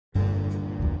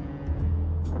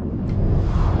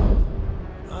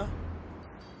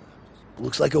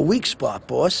Looks like a weak spot,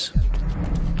 boss.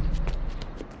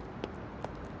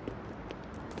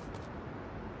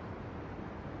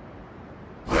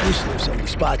 Please see if somebody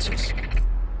spots us.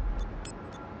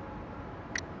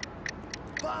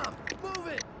 Bomb! Move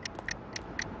it!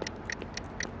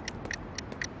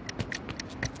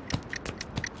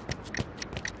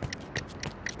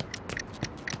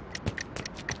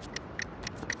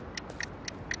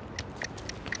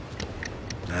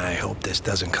 I hope this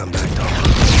doesn't come back to haunt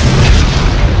us.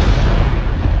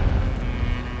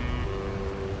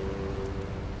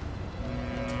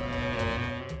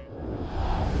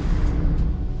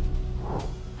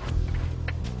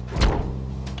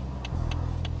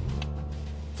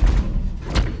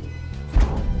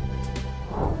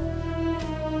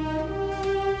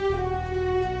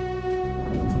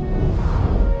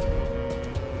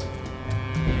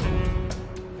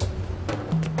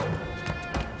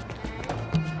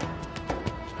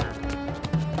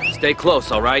 Stay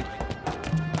close, all right?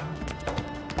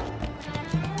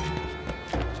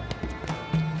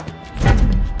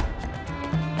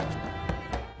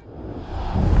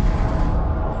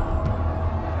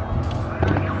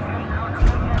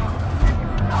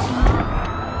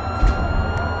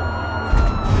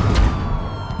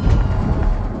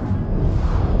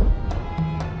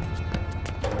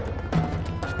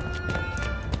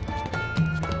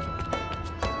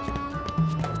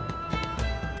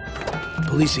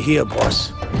 Police are here,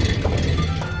 boss.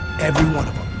 Every one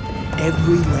of them.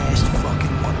 Every last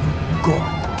fucking one of them.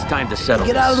 Gone. It's time to settle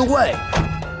Get out of the way.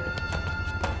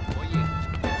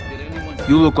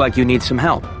 You look like you need some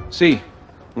help. Sí.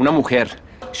 Una mujer.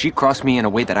 She crossed me in a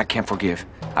way that I can't forgive.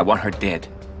 I want her dead.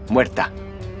 Muerta.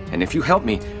 And if you help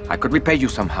me, I could repay you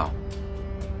somehow.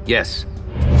 Yes.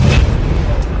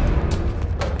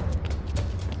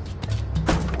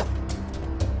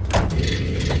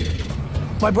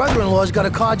 My brother-in-law's got a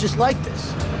car just like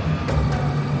this.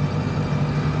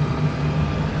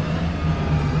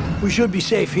 We should be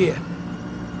safe here.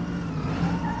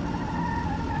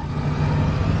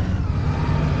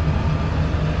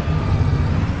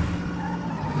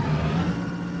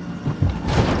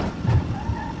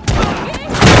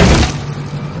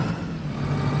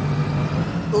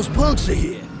 Those punks are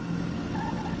here.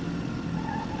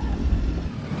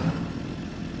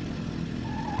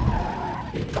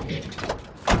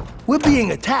 We're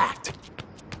being attacked.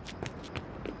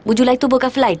 Would you like to book a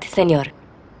flight, senor?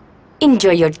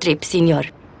 Enjoy your trip, senor.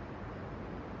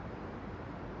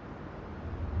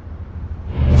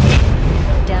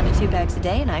 Down to 2 bags a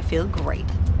day and I feel great.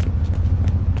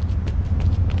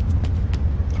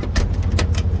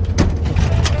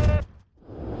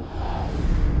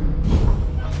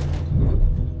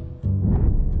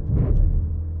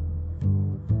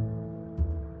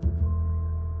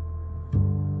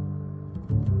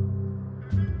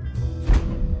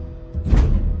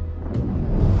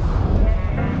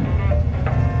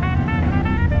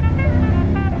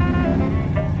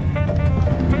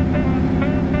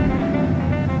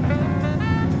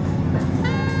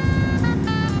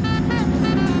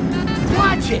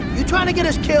 You trying to get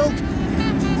us killed?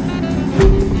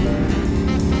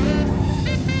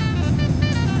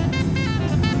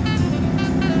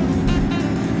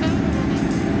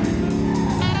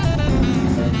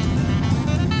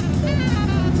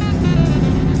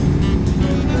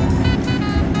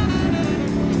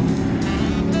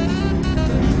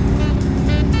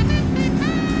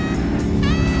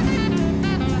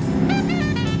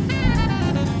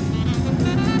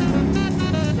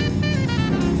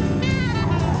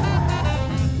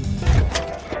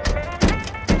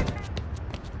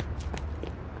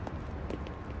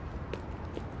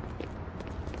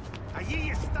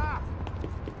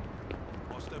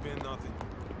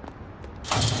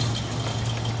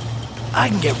 I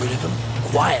can get rid of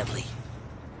him quietly.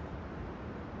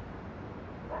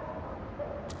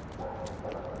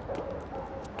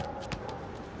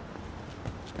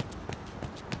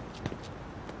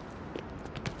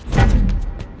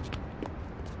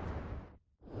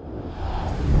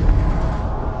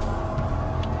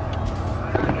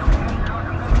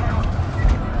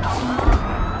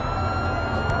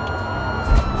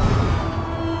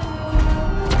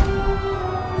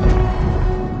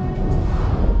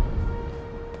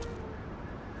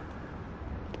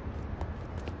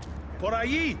 Por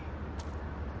allí.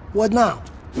 What now?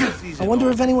 I wonder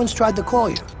if anyone's tried to call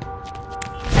you.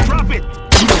 Drop it!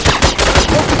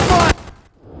 Open fire!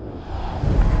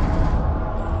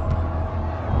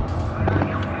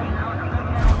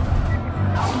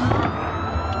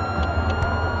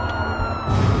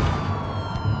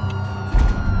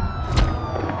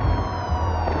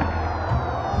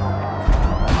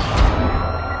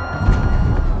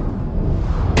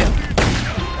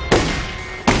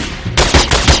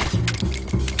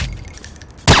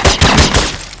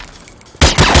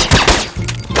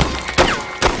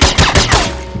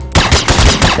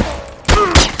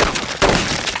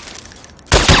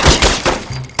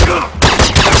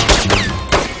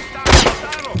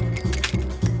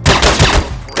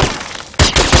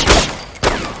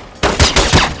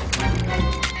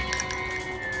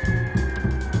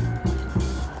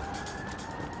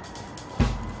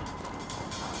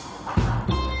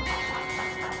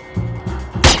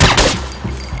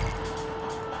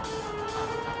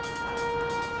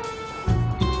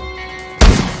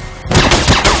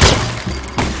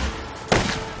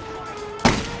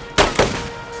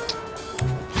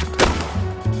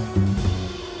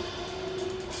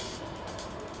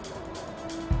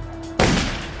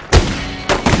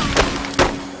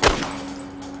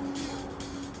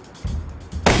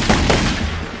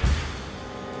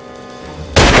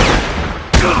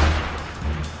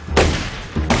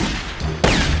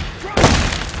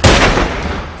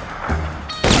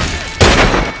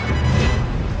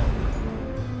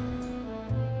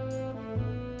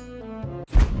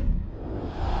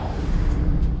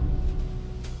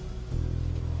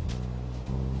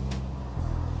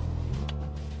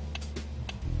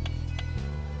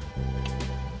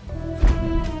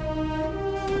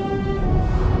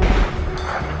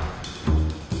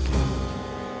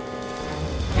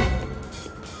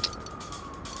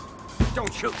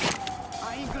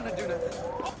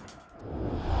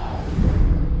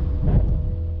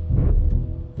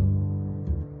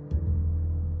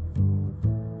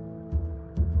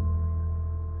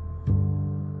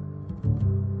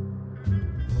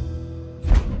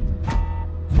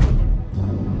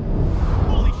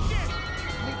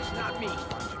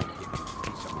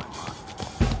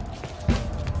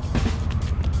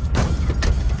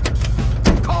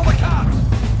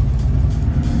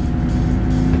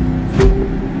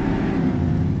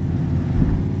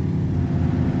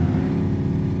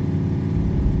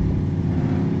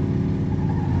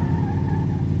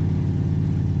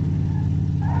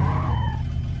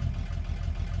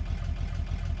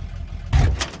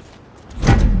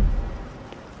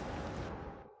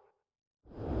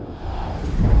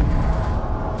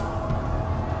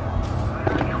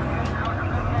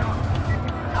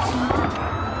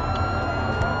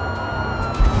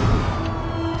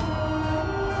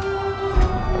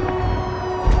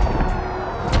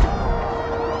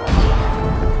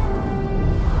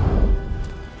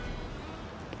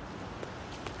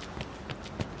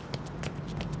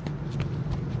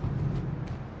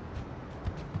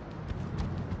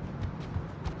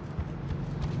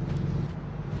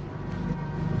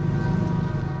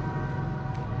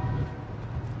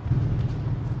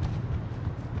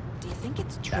 think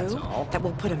it's That's true all? that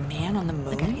we'll put a man on the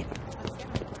moon?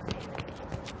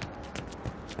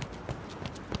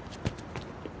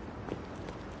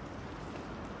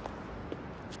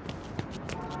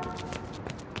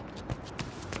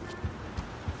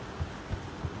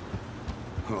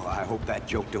 Oh, I hope that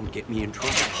joke don't get me in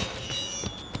trouble.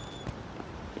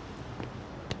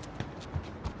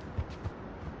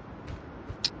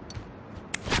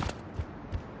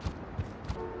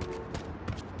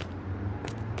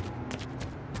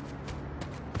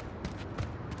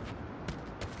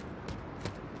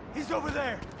 He's over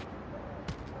there.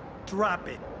 Drop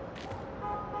it.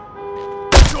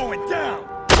 Going down.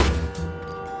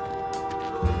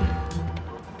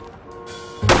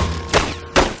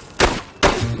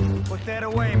 Put that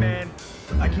away, man.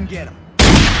 I can get him.